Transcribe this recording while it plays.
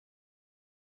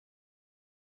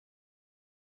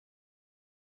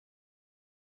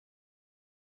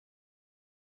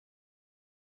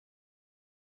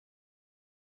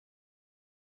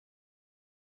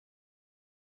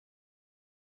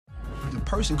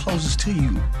person closest to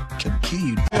you can kill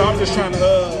you. I'm just trying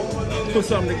to put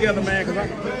something together, man, because I'm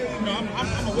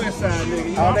a Westside nigga.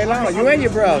 You know? All day long. You and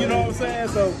your brother. You know what I'm saying?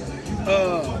 So,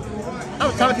 I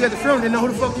was talking to you at the funeral, didn't know who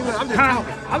the fuck you were.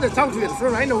 I'm just talking to you at the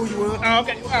funeral. I didn't know who you were.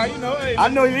 Okay, well, you know. Hey, I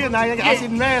know you is now. I see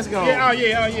the mask on. Yeah, oh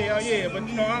yeah. But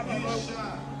you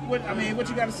know, what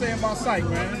you got to say about Psych,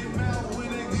 man?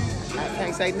 I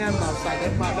can't say nothing about Psych.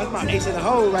 That's my ace in the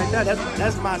hole right now.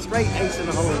 That's my straight ace in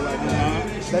the hole right now.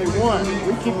 They won.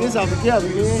 We keep this all together,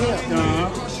 me and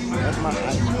him. That's my.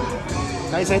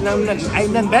 I ain't say nothing.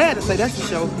 Ain't nothing bad to say. That's the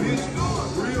show.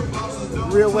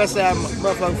 Real Westside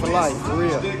motherfucker for life, for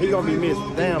real. He gonna be missed.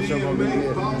 Damn sure gonna be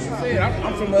missed.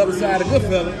 I'm from the other side of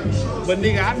Goodfella, but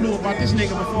nigga, I knew about this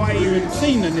nigga before I even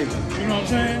seen the nigga. You know what I'm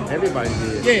saying? Everybody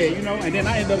did. Yeah, you know, and then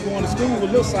I ended up going to school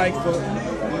with Lil Psyck for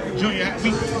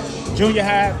junior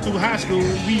high through high school.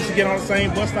 We used to get on the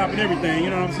same bus stop and everything, you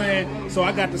know what I'm saying? So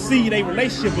I got to see their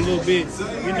relationship a little bit,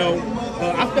 you know.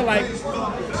 I feel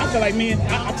like me and,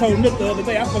 I told Nick the other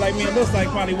day, I feel like me and Lil Psyck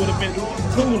probably would have been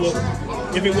cooler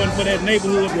if it wasn't for that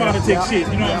neighborhood politics shit,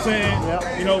 you know what I'm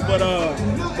saying? You know,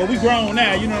 but we grown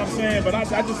now, you know what I'm saying? But I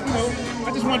just, you know,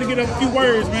 I just wanted to get a few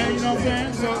words, man, you know what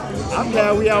I'm saying? So I'm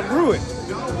glad we outgrew it.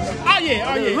 Oh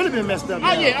yeah. It's really been messed up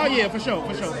now. Oh yeah, for sure.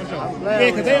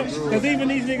 Yeah, because even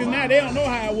these niggas now, they don't know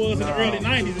how it was in the early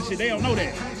 90s and shit. They don't know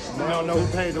that. They don't know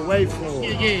who paved the way for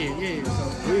it. Yeah.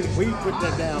 So we put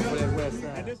that down for that West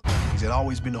Side. It's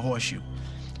always been the horseshoe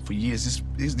for years.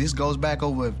 This goes back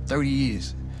over 30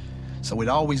 years. So it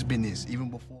always been this, even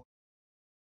before.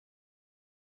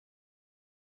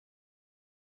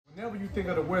 Whenever you think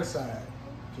of the West Side,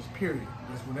 just period,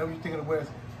 just whenever you think of the West,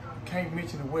 you can't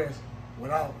mention the West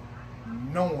without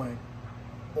knowing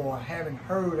or having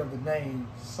heard of the name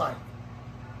Psych.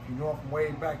 If you know him from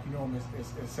way back, you know him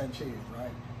as Sanchez, right?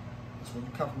 That's when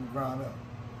you come from the ground up.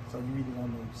 So you either gonna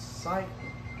know Psych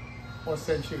or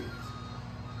Sanchez.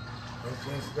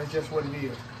 That's just what it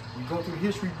is. You go through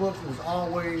history books, it was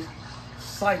always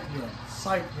Psych them,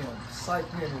 Psych them, Psych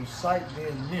them, and Psych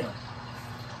them.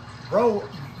 Bro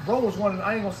was one of the,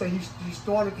 I ain't gonna say he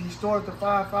started the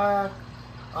 5-5.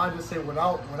 I just say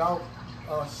without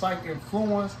Psych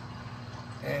influence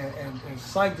and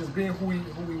Psych just being who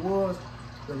he was,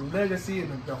 the legacy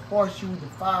and the horseshoe, the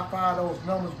 5-5, those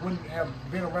numbers wouldn't have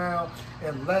been around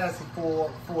and lasted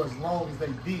for as long as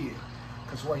they did.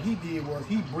 Because what he did was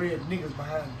he bred niggas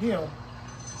behind him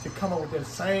to come up with that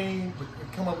same,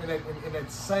 come up in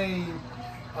that same,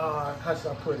 how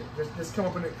should I put it? Just come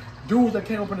up in the dudes that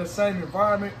came up in the same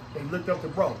environment. They looked up to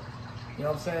bro. You know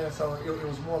what I'm saying? So it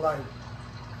was more like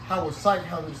how was Psych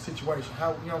handle the situation?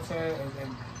 How, you know what I'm saying?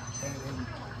 And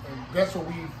that's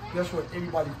what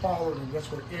everybody followed, and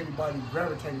that's what everybody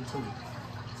gravitated to.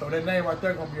 So that name right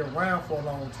there gonna be around for a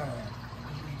long time.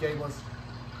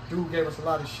 Dude gave us a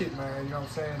lot of shit, man. You know what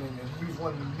I'm saying? And he was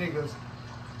one of the niggas.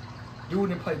 Dude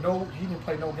didn't play no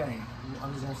game.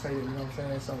 I'm just gonna say that, you know what I'm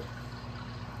saying? So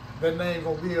that name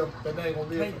gonna live.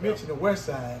 Can't mention the West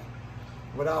Side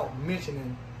without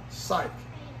mentioning Psych. You know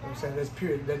what I'm saying? That's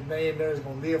period. That name there is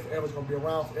gonna live forever. It's gonna be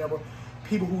around forever.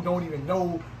 People who don't even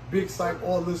know Big Psych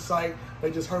or Lil Psych,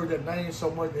 they just heard that name so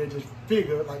much they just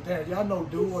figured like, damn, yeah, I know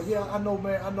dude, or yeah, I know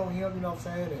man, I know him. You know what I'm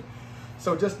saying? And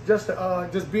so just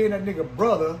being that nigga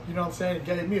brother, you know what I'm saying, it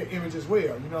gave me an image as well.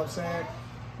 You know what I'm saying?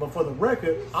 But for the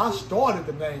record, I started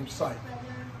the name Psych.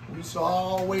 We used to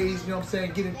always, you know what I'm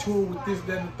saying, get into it with this,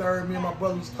 that, and the third. Me and my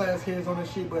brother used to class heads on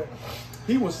this shit, but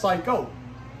he was Psycho.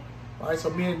 Right? So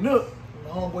me and Nook,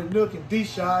 my homeboy Nook and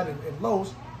D-Shot and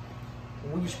Los,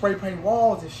 we used to spray paint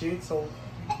walls and shit. So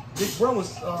Big Bro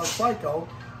was Psycho.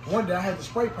 One day I had to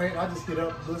spray paint, I just hit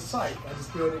up Lil Psych. I just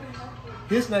spelled it.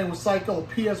 His name was Psycho,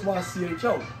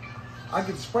 P-S-Y-C-H-O. I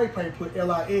get the spray paint, put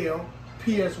L-I-L,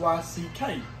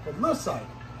 P-S-Y-C-K, for Lil Psych.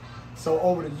 So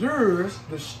over the years,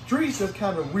 the streets have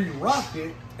kind of re-rocked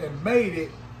it and made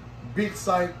it Big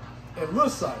Psych and Lil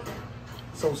Psych.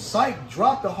 So Psych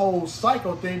dropped the whole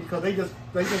Psycho thing because they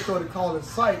just started calling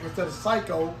Psych instead of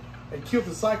Psycho. They killed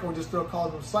the Psycho and just started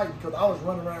calling them Psych because I was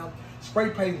running around spray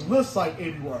painting Lil Psych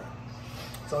everywhere.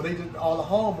 So they just, all the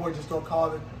homeboys just started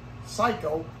calling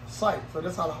Psycho Psych. So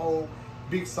that's how the whole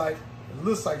Big Psych and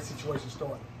Lil Psych situation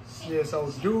started. Yeah,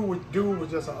 so dude was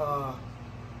just a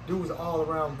dude was an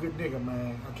all-around good nigga,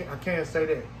 man. I can't say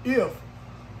that if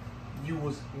you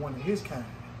was one of his kind.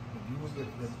 If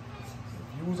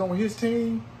you was on his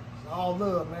team, all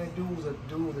love, man. Dude was a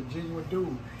genuine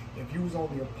dude. If you was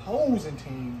on the opposing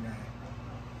team, man,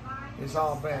 it's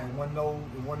all bad. It wasn't no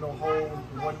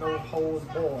holes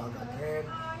ball.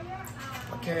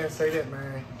 I can't say that,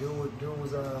 man. Dude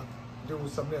was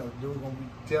something else. Dude gonna be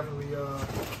definitely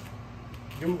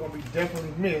Dude gonna be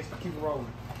definitely missed. Keep it rolling.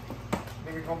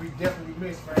 Nigga gonna be definitely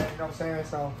missed, man. You know what I'm saying?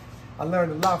 So I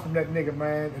learned a lot from that nigga,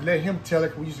 man. And let him tell it,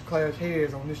 'cause we used to clash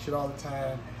heads on this shit all the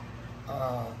time.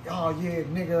 Oh yeah,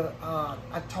 nigga,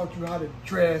 I taught you how to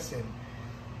dress, and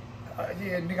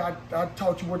yeah, nigga, I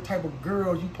taught you what type of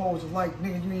girls you supposed to like.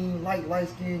 Nigga, you ain't like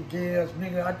light-skinned girls.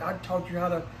 Nigga, I taught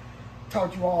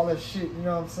you all that shit, you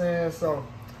know what I'm saying? So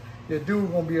yeah,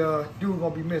 dude gonna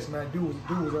be missed, man. Dude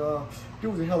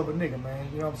was a hell of a nigga, man.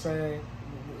 You know what I'm saying?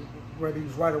 Whether he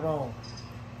was right or wrong,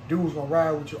 dude was gonna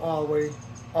ride with you all the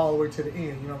way to the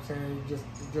end. You know what I'm saying?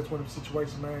 Just one of the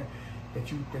situations, man, that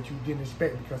you didn't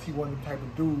expect, because he wasn't the type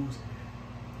of dudes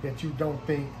that you don't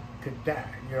think could die.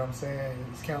 You know what I'm saying?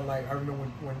 It's kind of like, I remember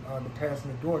when the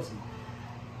passing of Dorsey.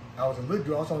 I was a little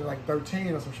dude. I was only like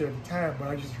 13 or some shit at the time, but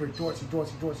I just heard Dorsey.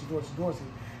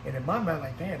 And in my mind,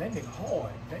 like, damn, that nigga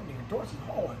hard. That nigga Dorsey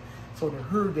hard. So to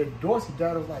heard that Dorsey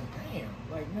died, I was like, damn.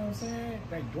 Like, you know what I'm saying?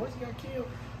 Like, Dorsey got killed.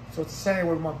 So it's the same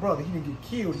way with my brother. He didn't get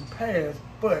killed, he passed,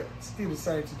 but still the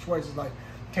same situation. Like,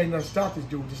 can't nothing stop this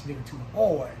dude. This nigga too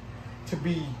hard to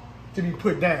be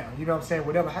put down. You know what I'm saying?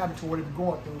 Whatever happened to whatever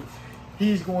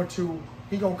he's going through,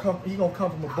 he gonna come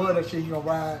from above that shit. He gonna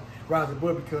rise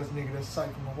above, because nigga, that's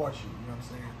sight from a horseshoe. You know what I'm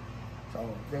saying? So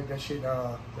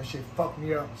that shit fucked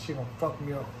me up. She gonna fuck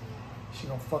me up. She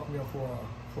gonna fuck me up for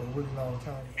a really long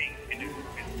time.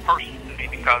 It's personal to me,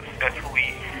 because that's who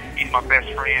he's my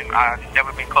best friend. I've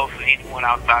never been close to anyone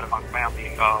outside of my family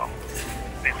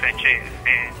than Sanchez.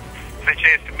 And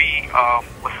Sanchez to me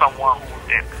was someone who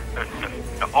was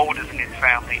the oldest in his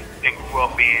family. They grew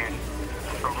up in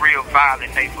a real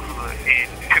violent neighborhood, and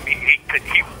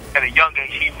he at a young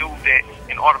age he knew that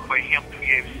in order for him to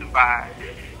be able to survive,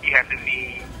 he had to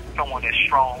be someone that's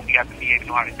strong. He had to be able to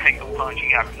know how to take a punch. He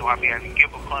had to know how to be able to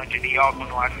give a punch, and he also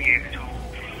know how to be able to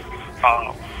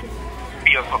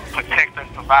be a protector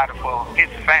and provider for his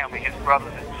family, his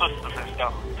brothers and sisters and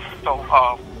stuff. So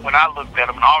when I looked at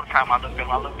him, and all the time I looked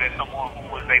at someone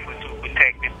who was able to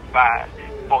protect and provide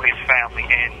for his family,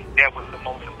 and that was the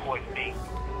most important thing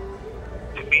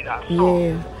to me that I saw.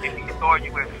 Yeah. If he saw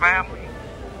you as family,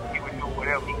 he would do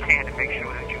whatever he can to make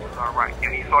sure that you was all right.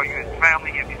 If he saw you as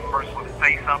family, if he's the first one to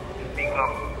say something, to speak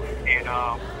up, and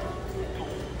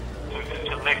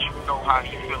to let you know how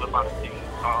he feel about the thing.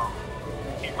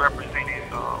 He represented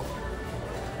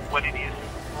what it is to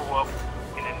grow up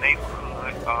in a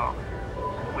neighborhood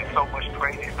with so much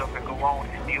crazy stuff that go on,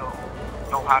 and still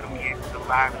know how to be able to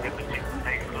survive in that particular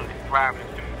neighborhood and thrive in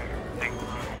that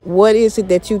neighborhood. What is it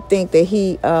that you think that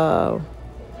he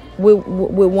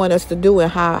would want us to do,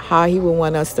 and how he would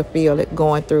want us to feel it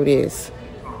going through this?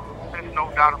 There's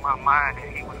no doubt in my mind that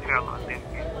he would tell us, and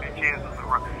Sanchez was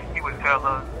around, he would tell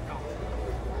us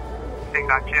to take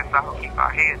our chest out, keep our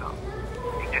head up,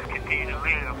 and just continue to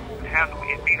live, handle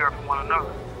it, and be there for one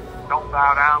another. Don't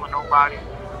bow down to nobody.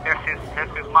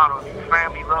 That's his motto.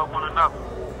 Family, love one another.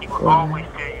 He will always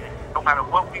tell you, no matter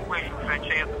what we wish,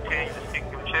 Sanchez will tell you to stick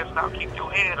your chest out, keep your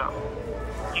head up.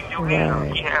 Keep your head up.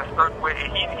 He has certain ways,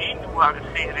 and he knew how to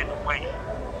say it in a way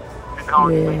that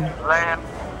always make you laugh,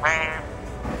 man,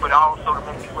 but also to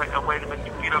make you a way to make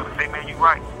you get up and say, man, you're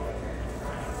right.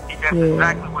 That's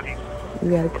exactly what he.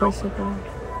 You got a question for him?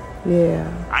 Yeah.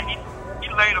 He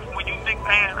later, when you think,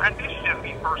 man, this is just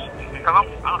me personally, because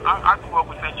I grew up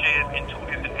with Sanchez in two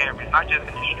different areas, not just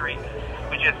in the street,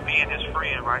 but just being his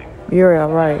friend, right? You're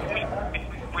right.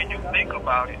 When you think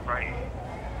about it, right,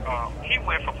 he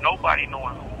went from nobody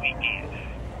knowing who he is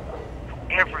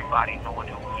to everybody knowing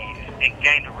who he is and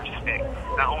gained the respect.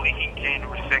 Not only he gained the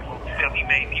respect for himself, he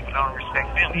made people don't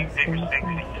respect him, he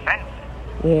respected his family.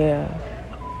 Yeah.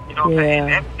 You know what I'm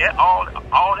saying? That all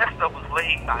that stuff was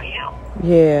laid by him.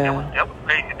 Yeah. That was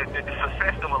laid, the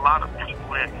success of a lot of people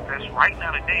that's right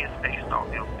now today is based off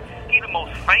him. He's the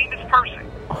most famous person,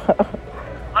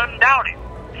 undoubted,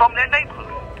 from that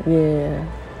neighborhood. Yeah.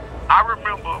 I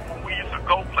remember when we used to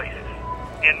go places,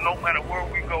 and no matter where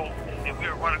we go, and we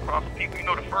would run across people, you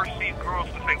know, the first thing girls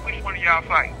would say, which one of y'all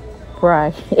fight?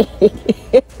 Right.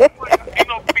 You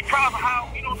know, because of how,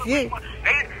 you know,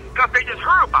 because they just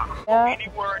heard about us.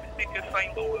 Anywhere in the city of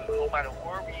St. Louis, no matter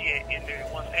where we at, and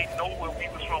then once they know where we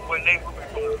was from, where they were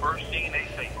from, the first thing they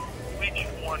say, which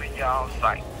one of y'all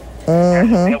fight?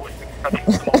 That was because he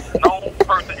was the most known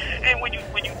person. And when you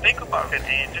think about it,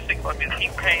 and just think about this, he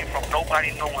came from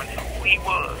nobody knowing who he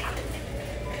was,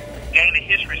 gaining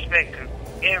his respect to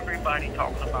everybody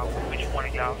talking about which one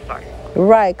of y'all fight.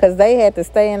 Right, because they had to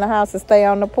stay in the house and stay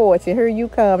on the porch, and here you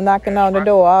come knocking on the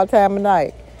door all time of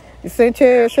night.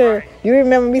 Sanchez, right. You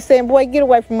remember me saying, boy, get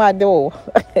away from my door.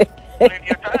 Plenty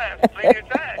of time.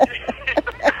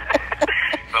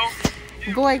 So,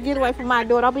 Boy, get away from my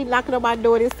door. Don't be knocking on my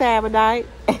door this time of night.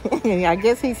 I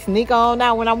guess he sneak on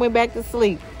out when I went back to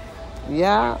sleep.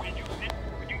 Yeah. When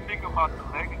you think about the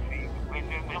legacy,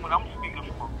 when I'm speaking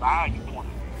from a value point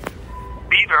of view,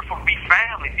 be there for be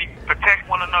family, protect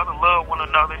one another, love one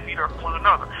another, and be there for one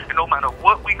another. And no matter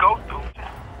what we go through,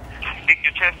 stick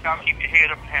your chest out, keep your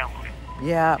head up, and handle it.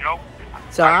 Yeah. You know?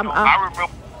 So I remember.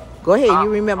 Go ahead. You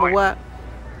remember what?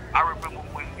 I remember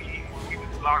when we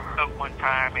was locked up one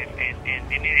time, and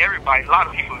everybody, a lot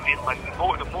of people didn't like us.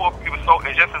 The more people, so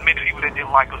there's just as many people that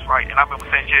didn't like us, right? And I remember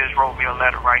Sanchez wrote me a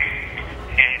letter, right?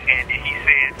 And he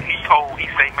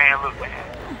said, man, look, man,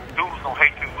 dudes gonna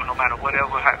hate you no matter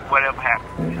whatever happens.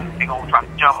 They gonna try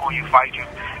to jump on you, fight you.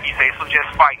 He said, so just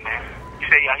fight, man. He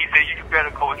said you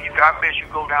better go. He said, I bet you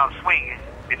go down swinging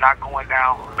and not going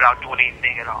down without doing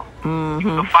anything at all. He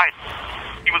was a fighter.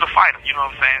 He was a fighter, you know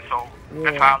what I'm saying? So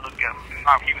that's how I look at him.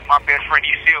 He was my best friend.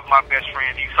 He's still my best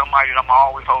friend. He's somebody that I'm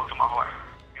always hold to my heart,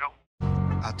 you know?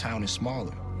 Our town is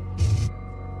smaller.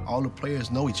 All the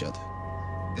players know each other.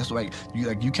 It's like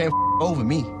you can't over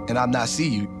me and I not see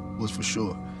you was for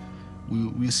sure.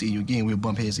 We'll see you again. We'll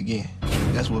bump heads again.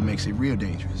 That's what makes it real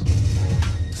dangerous.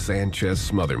 Sanchez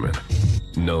Smotherman,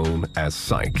 known as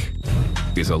Psych,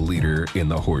 is a leader in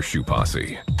the Horseshoe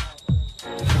Posse.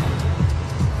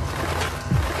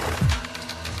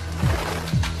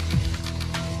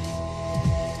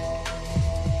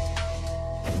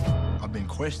 I've been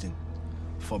questioned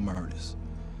for murders.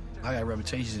 I got a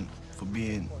reputation for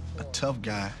being a tough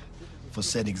guy, for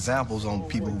setting examples on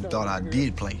people who thought I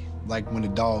did play. Like when the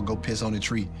dog go piss on the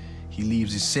tree, he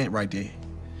leaves his scent right there.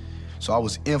 So I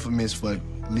was infamous for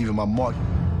leaving my mark.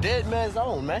 Dead man's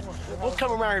own, man. Don't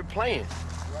come around here playing.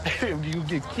 You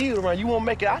get killed around, you won't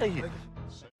make it out of here.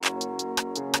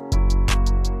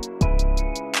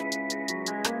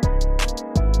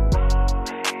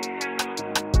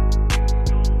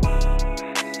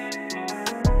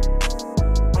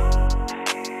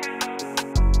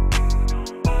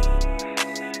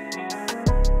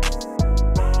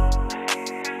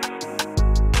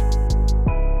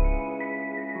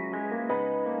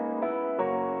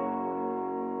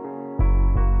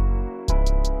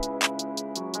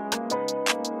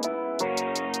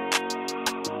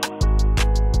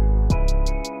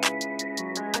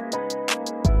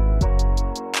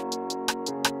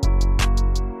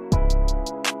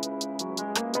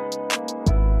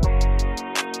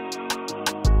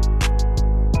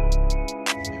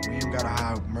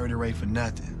 For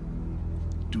nothing.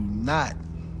 Do not,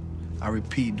 I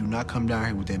repeat, do not come down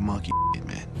here with that monkey shit,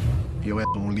 man. Your ass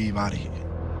don't leave out of here. You know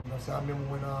what I'm saying? I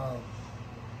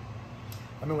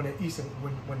remember when the east,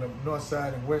 when the north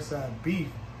side and west side beef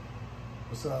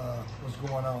was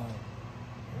going on.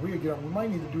 We might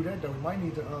need to do that though. We might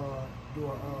need to do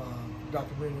a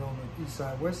documentary on the east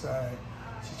side, west side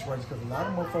situation, because a lot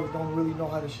of motherfuckers don't really know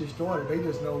how this shit started. They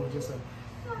just know it was just a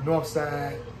north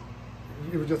side.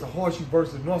 It was just a horseshoe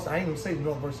versus north side. I ain't gonna say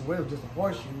north versus west. It was just a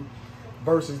horseshoe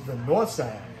versus the north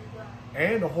side,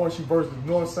 and the horseshoe versus the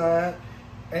north side,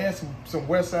 and some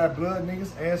west side blood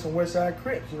niggas and some west side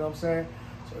Crips. You know what I'm saying?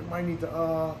 So we might need to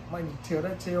tell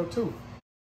that tale too.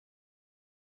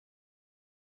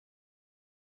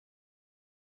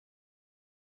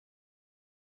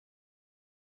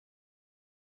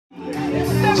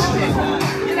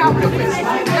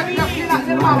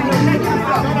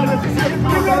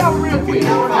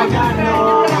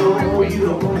 You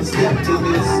don't wanna step to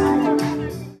this.